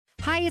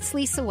Hi, it's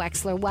Lisa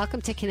Wexler.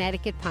 Welcome to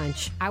Connecticut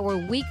Punch, our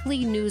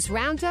weekly news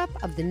roundup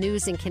of the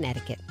news in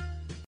Connecticut.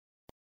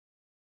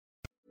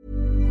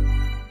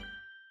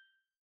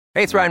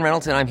 Hey, it's Ryan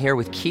Reynolds, and I'm here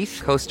with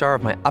Keith, co-star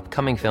of my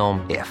upcoming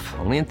film, If,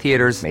 only in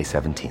theaters May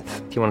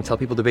 17th. Do you want to tell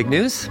people the big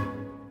news?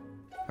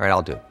 All right,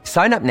 I'll do it.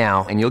 Sign up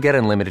now and you'll get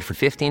unlimited for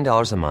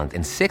 $15 a month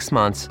and 6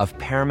 months of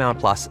Paramount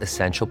Plus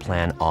Essential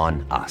Plan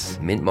on us.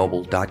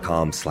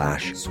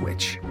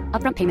 MintMobile.com/switch.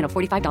 Upfront payment of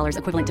 $45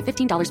 equivalent to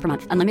 $15 per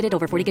month. Unlimited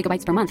over 40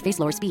 gigabytes per month. Face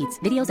lower speeds.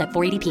 Videos at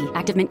 480p.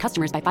 Active Mint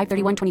customers by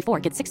 531.24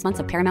 get 6 months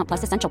of Paramount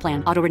Plus Essential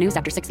Plan. Auto renews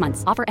after 6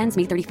 months. Offer ends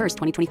May 31st,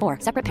 2024.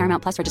 Separate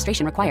Paramount Plus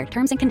registration required.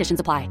 Terms and conditions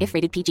apply if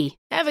rated PG.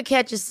 Ever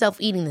catch yourself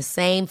eating the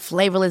same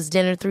flavorless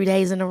dinner 3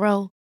 days in a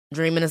row?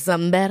 Dreaming of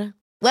something better?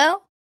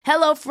 Well,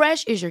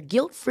 HelloFresh is your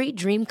guilt-free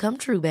dream come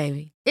true,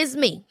 baby. It's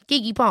me,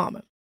 Keke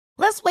Palmer.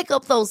 Let's wake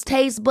up those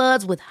taste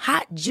buds with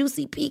hot,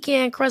 juicy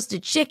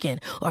pecan-crusted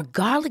chicken or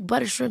garlic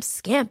butter shrimp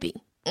scampi.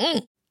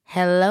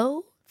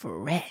 Hello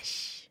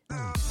Fresh.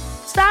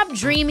 Stop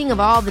dreaming of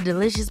all the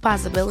delicious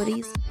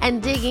possibilities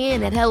and dig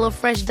in at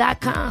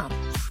HelloFresh.com.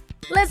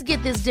 Let's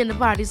get this dinner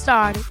party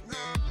started.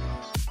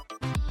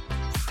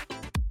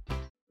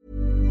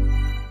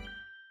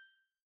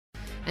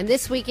 And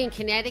this week in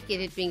Connecticut,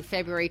 it being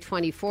February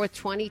 24th,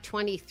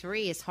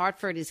 2023, as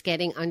Hartford is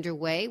getting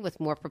underway with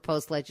more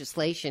proposed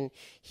legislation.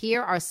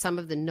 Here are some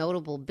of the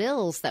notable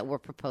bills that were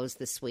proposed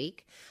this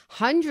week.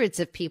 Hundreds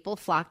of people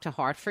flocked to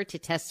Hartford to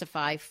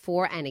testify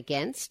for and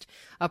against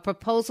a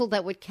proposal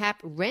that would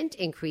cap rent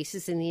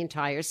increases in the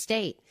entire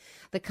state.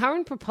 The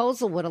current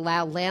proposal would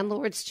allow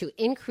landlords to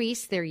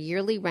increase their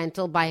yearly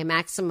rental by a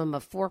maximum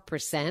of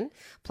 4%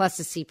 plus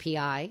a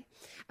CPI.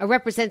 A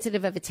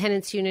representative of a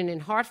tenants union in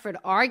Hartford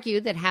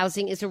argued that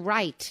housing is a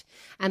right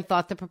and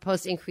thought the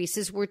proposed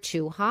increases were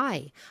too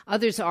high.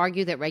 Others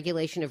argue that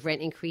regulation of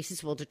rent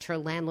increases will deter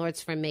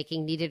landlords from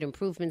making needed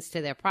improvements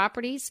to their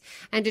properties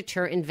and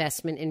deter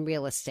investment in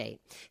real estate.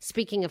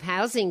 Speaking of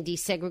housing,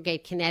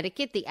 Desegregate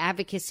Connecticut, the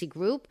advocacy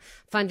group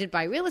funded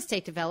by real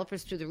estate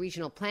developers through the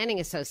Regional Planning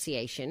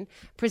Association,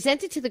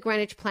 presented to the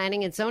Greenwich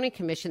Planning and Zoning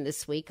Commission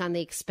this week on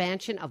the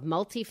expansion of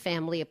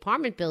multifamily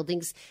apartment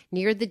buildings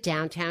near the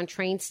downtown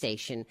train station.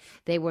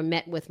 They were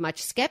met with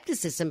much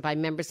skepticism by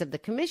members of the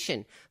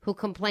commission, who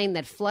complained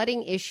that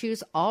flooding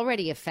issues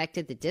already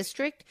affected the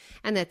district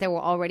and that there were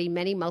already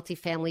many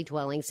multifamily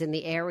dwellings in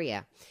the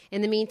area.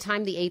 In the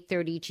meantime, the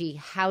 830G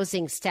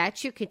housing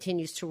statute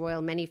continues to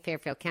roil many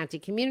Fairfield County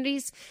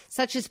communities,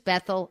 such as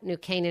Bethel, New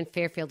Canaan,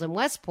 Fairfield, and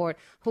Westport,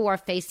 who are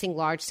facing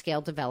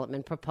large-scale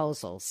development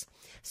proposals.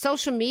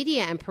 Social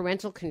media and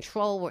parental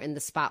control were in the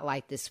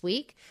spotlight this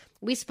week.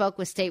 We spoke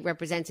with State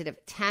Representative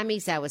Tammy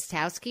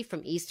Zawistowski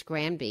from East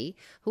Granby,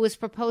 who has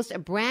proposed a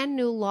brand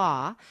new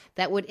law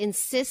that would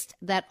insist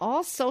that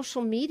all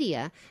social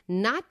media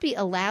not be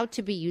allowed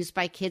to be used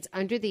by kids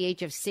under the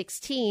age of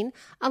 16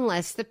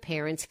 unless the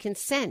parents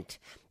consent.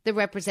 The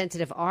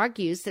representative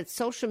argues that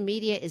social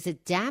media is a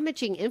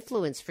damaging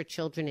influence for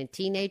children and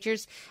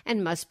teenagers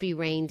and must be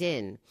reined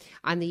in.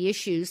 On the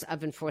issues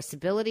of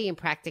enforceability and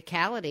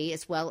practicality,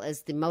 as well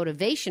as the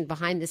motivation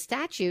behind the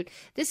statute,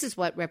 this is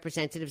what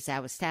Representative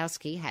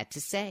Zawistowski had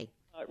to say.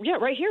 Yeah,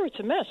 right here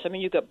it's a mess. I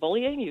mean, you've got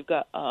bullying, you've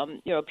got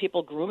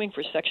people grooming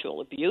for sexual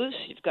abuse,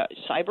 you've got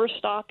cyber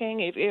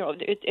stalking. It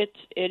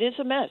is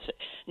a mess.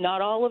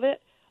 Not all of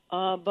it,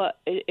 but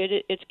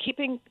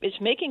it's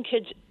making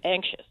kids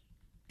anxious.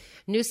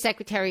 New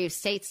Secretary of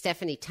State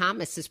Stephanie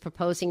Thomas is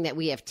proposing that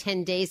we have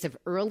 10 days of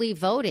early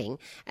voting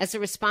as a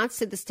response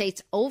to the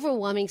state's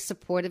overwhelming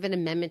support of an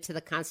amendment to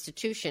the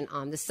Constitution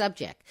on the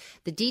subject.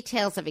 The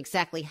details of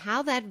exactly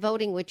how that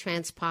voting would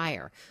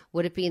transpire,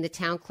 would it be in the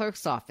town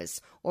clerk's office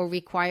or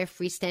require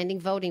freestanding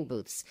voting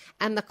booths,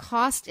 and the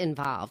cost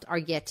involved are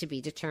yet to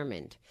be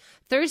determined.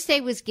 Thursday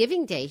was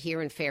Giving Day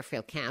here in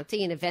Fairfield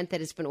County, an event that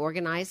has been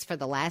organized for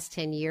the last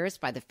 10 years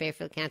by the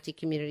Fairfield County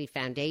Community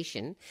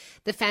Foundation.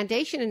 The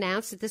foundation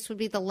announced that this would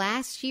be the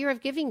last year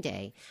of Giving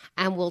Day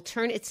and will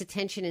turn its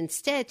attention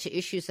instead to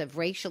issues of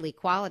racial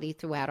equality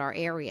throughout our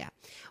area.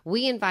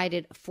 We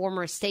invited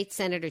former State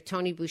Senator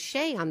Tony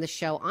Boucher on the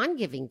show on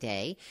Giving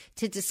Day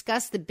to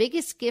discuss the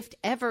biggest gift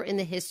ever in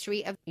the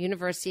history of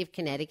University of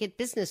Connecticut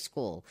Business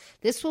School.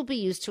 This will be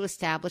used to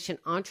establish an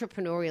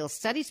entrepreneurial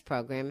studies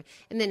program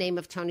in the name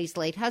of Tony's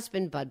late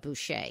husband, Bud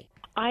Boucher.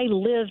 I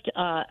lived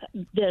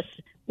this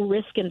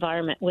risk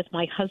environment with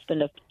my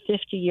husband of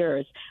 50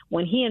 years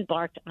when he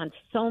embarked on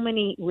so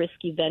many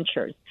risky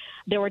ventures.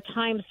 There were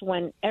times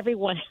when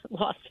everyone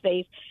lost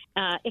faith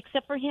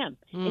except for him.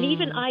 And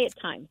even I at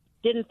times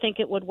didn't think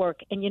it would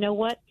work. And you know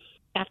what?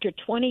 After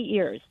 20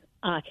 years,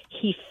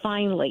 he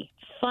finally,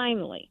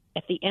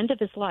 at the end of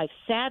his life,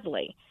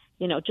 sadly,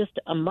 just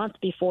a month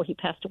before he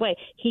passed away,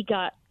 he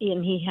got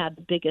in, he had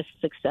the biggest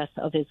success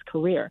of his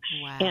career.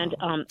 Wow. And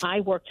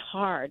I worked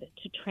hard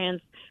to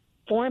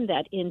transform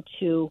that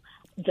into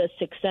the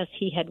success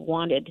he had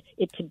wanted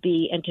it to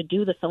be and to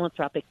do the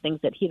philanthropic things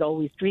that he'd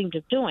always dreamed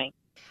of doing.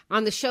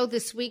 On the show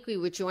this week, we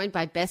were joined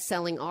by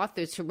best-selling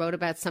authors who wrote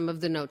about some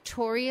of the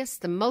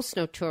most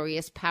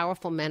notorious,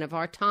 powerful men of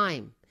our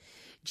time.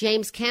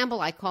 James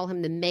Campbell, I call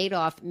him the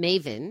Madoff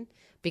maven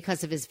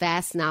because of his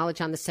vast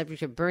knowledge on the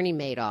subject of Bernie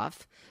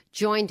Madoff,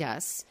 joined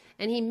us.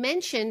 And he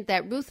mentioned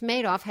that Ruth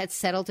Madoff had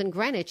settled in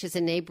Greenwich as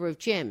a neighbor of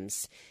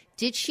Jim's.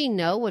 Did she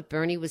know what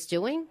Bernie was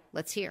doing?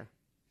 Let's hear.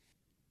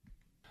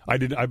 I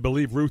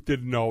believe Ruth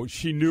didn't know.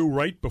 She knew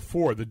right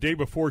before, the day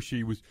before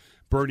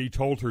Bernie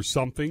told her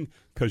something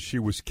because she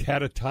was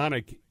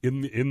catatonic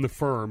in the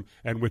firm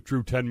and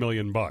withdrew $10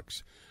 million,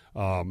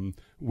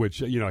 which,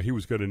 he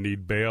was going to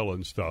need bail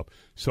and stuff.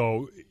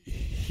 So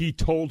he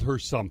told her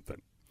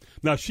something.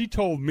 Now, she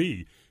told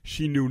me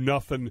she knew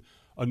nothing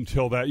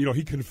until that,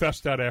 he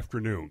confessed that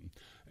afternoon.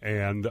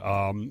 And,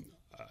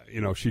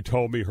 she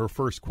told me her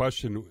first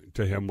question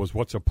to him was,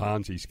 what's a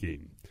Ponzi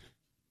scheme?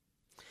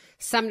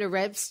 Sumner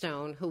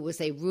Redstone, who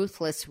was a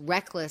ruthless,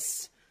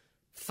 reckless,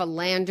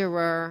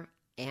 philanderer,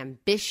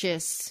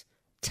 ambitious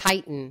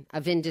titan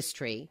of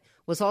industry,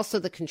 was also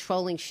the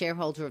controlling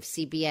shareholder of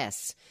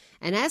CBS.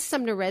 And as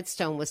Sumner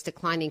Redstone was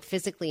declining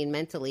physically and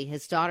mentally,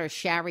 his daughter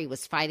Shari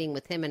was fighting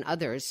with him and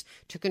others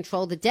to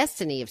control the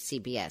destiny of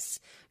CBS.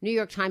 New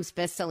York Times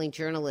bestselling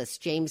journalists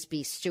James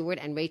B. Stewart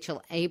and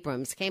Rachel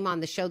Abrams came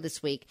on the show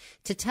this week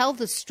to tell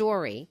the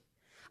story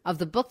of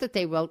the book that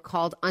they wrote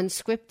called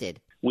Unscripted.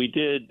 We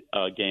did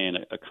gain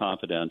a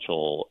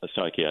confidential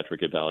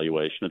psychiatric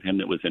evaluation of him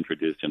that was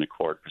introduced in a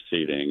court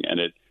proceeding, and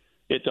it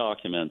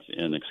documents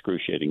in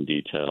excruciating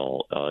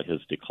detail his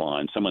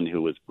decline. Someone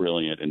who was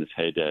brilliant in his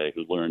heyday,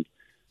 who learned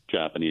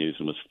Japanese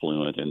and was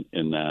fluent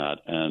in that,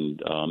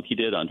 and he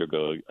did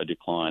undergo a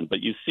decline.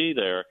 But you see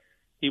there,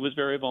 he was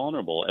very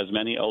vulnerable, as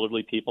many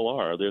elderly people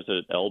are. There's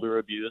an elder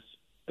abuse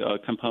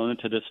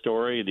component to this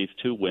story. These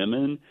two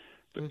women,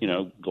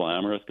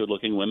 glamorous,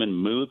 good-looking women,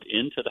 moved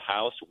into the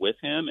house with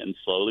him and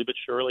slowly but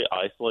surely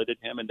isolated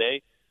him, and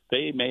they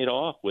made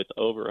off with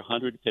over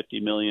 $150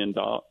 million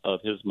of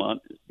his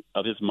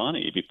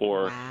money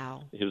before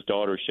his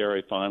daughter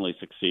Shari finally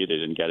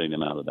succeeded in getting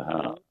them out of the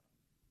house.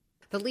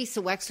 The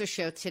Lisa Wexler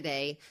Show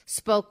today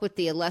spoke with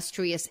the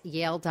illustrious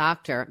Yale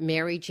doctor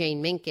Mary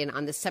Jane Minkin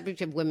on the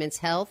subject of women's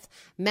health,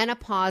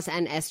 menopause,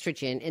 and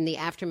estrogen in the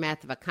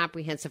aftermath of a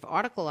comprehensive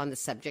article on the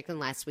subject in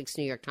last week's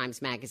New York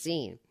Times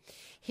Magazine.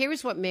 Here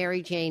is what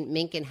Mary Jane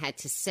Minkin had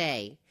to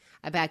say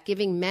about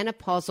giving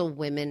menopausal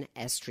women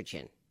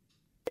estrogen.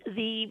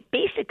 The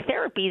basic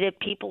therapy that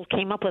people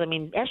came up with,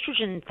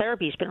 estrogen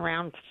therapy has been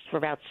around for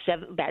about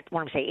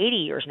 80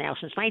 years now,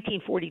 since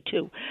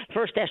 1942. The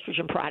first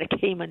estrogen product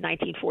came in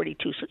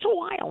 1942, so it's a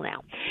while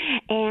now.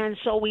 And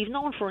so we've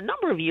known for a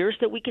number of years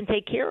that we can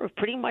take care of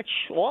pretty much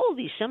all of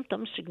these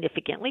symptoms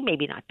significantly,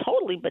 maybe not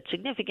totally, but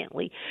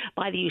significantly,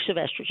 by the use of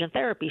estrogen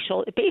therapy.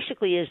 So it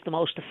basically is the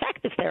most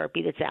effective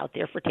therapy that's out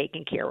there for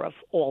taking care of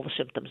all the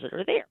symptoms that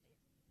are there.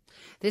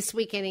 This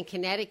weekend in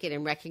Connecticut,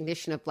 in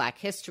recognition of Black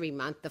History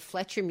Month, the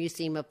Fletcher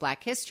Museum of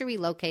Black History,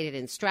 located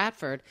in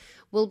Stratford,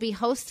 will be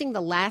hosting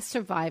the last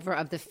survivor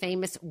of the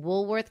famous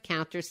Woolworth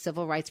Counter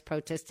civil rights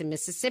protest in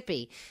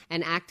Mississippi,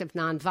 an act of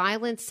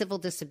nonviolent civil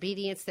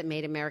disobedience that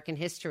made American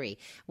history.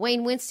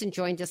 Wayne Winston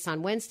joined us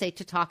on Wednesday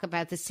to talk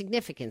about the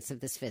significance of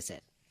this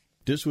visit.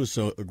 This was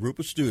a group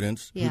of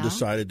students who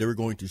decided they were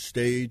going to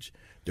stage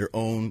their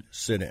own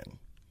sit-in.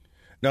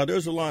 Now,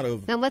 there's a lot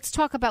of... Now, let's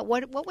talk about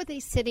what were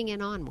they sitting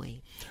in on,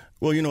 Wayne?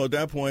 Well, at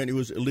that point, it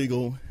was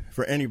illegal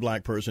for any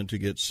black person to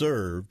get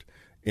served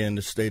in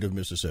the state of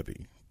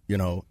Mississippi,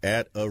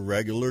 at a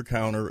regular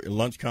counter,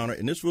 lunch counter.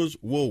 And this was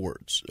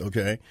Woolworth's,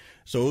 okay?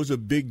 So it was a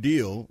big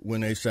deal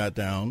when they sat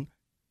down.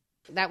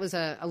 That was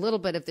a little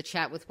bit of the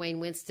chat with Wayne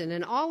Winston.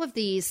 And all of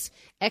these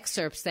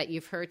excerpts that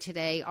you've heard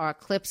today are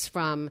clips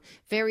from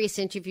various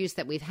interviews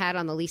that we've had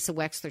on the Lisa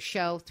Wexler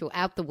Show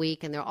throughout the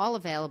week. And they're all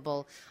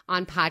available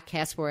on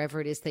podcasts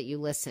wherever it is that you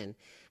listen.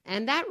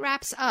 And that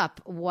wraps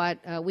up what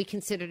we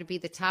consider to be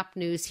the top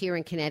news here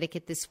in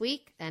Connecticut this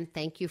week. And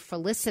thank you for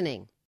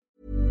listening.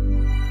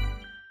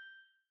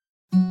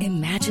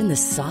 Imagine the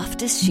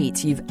softest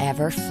sheets you've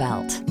ever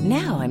felt.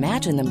 Now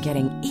imagine them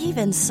getting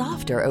even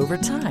softer over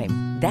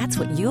time. That's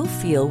what you'll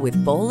feel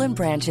with Boll &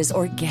 Branch's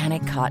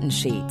organic cotton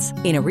sheets.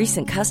 In a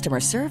recent customer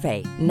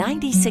survey,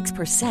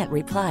 96%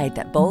 replied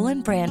that Boll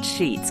 & Branch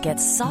sheets get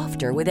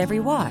softer with every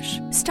wash.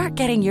 Start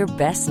getting your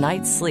best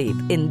night's sleep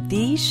in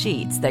these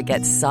sheets that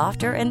get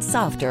softer and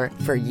softer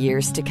for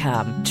years to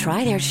come.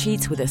 Try their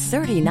sheets with a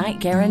 30-night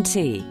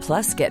guarantee.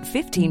 Plus, get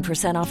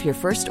 15% off your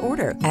first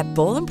order at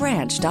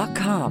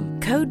bollandbranch.com.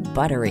 Code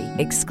BUTTERY.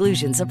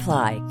 Exclusions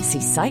apply.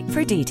 See site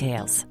for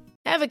details.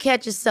 Ever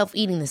catch yourself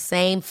eating the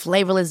same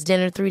flavorless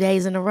dinner 3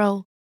 days in a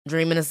row?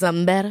 Dreaming of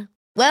something better?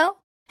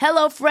 Well,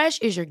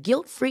 HelloFresh is your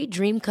guilt-free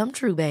dream come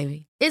true,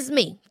 baby. It's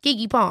me,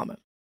 Keke Palmer.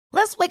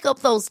 Let's wake up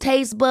those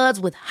taste buds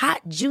with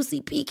hot,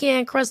 juicy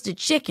pecan-crusted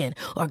chicken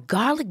or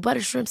garlic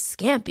butter shrimp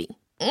scampi.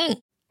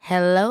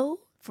 Hello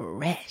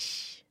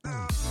Fresh.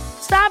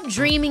 Stop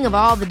dreaming of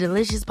all the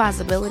delicious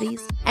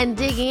possibilities and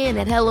dig in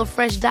at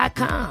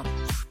HelloFresh.com.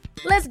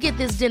 Let's get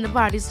this dinner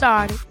party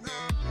started.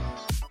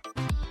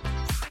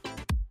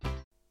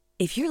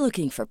 If you're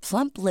looking for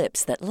plump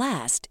lips that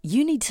last,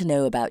 you need to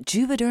know about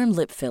Juvederm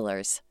lip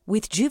fillers.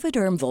 With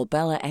Juvederm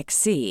Volbella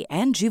XC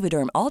and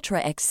Juvederm Ultra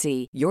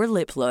XC, your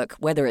lip look,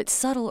 whether it's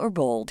subtle or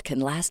bold, can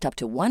last up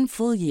to 1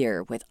 full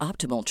year with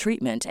optimal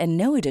treatment and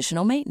no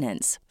additional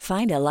maintenance.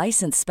 Find a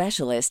licensed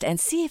specialist and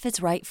see if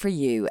it's right for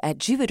you at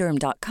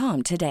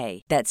Juvederm.com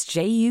today. That's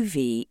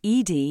JUVEDERM.com.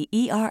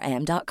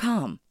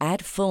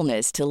 Add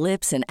fullness to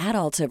lips in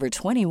adults over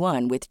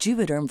 21 with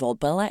Juvederm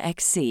Volbella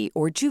XC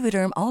or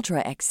Juvederm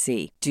Ultra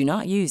XC. Do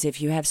not use if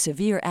you have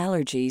severe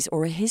allergies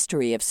or a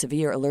history of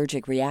severe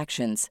allergic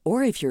reactions,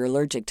 or if you're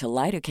allergic to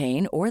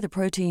lidocaine or the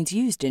proteins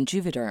used in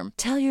Juvederm.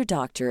 Tell your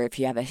doctor if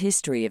you have a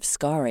history of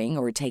scarring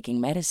or taking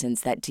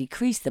medicines that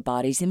decrease the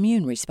body's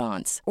immune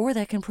response or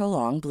that can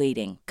prolong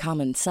bleeding.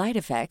 Common side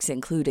effects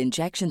include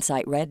injection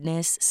site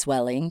redness,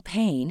 swelling,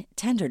 pain,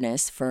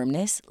 tenderness,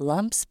 firmness,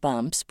 lumps,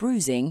 bumps,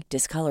 bruising,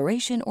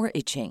 discoloration, or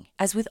itching.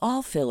 As with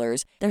all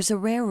fillers, there's a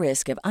rare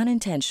risk of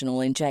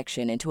unintentional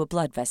injection into a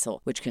blood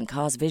vessel, which can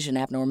cause vision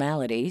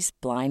abnormalities,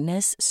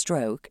 blindness,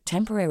 stroke,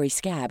 temporary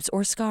scabs,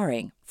 or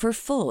scarring. For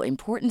full,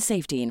 important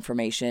safety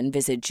information,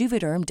 visit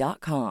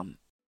Juvederm.com.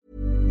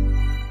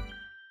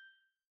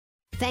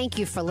 Thank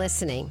you for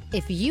listening.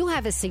 If you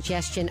have a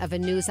suggestion of a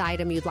news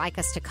item you'd like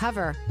us to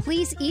cover,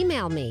 please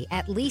email me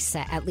at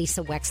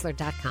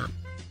lisa@lisawexler.com.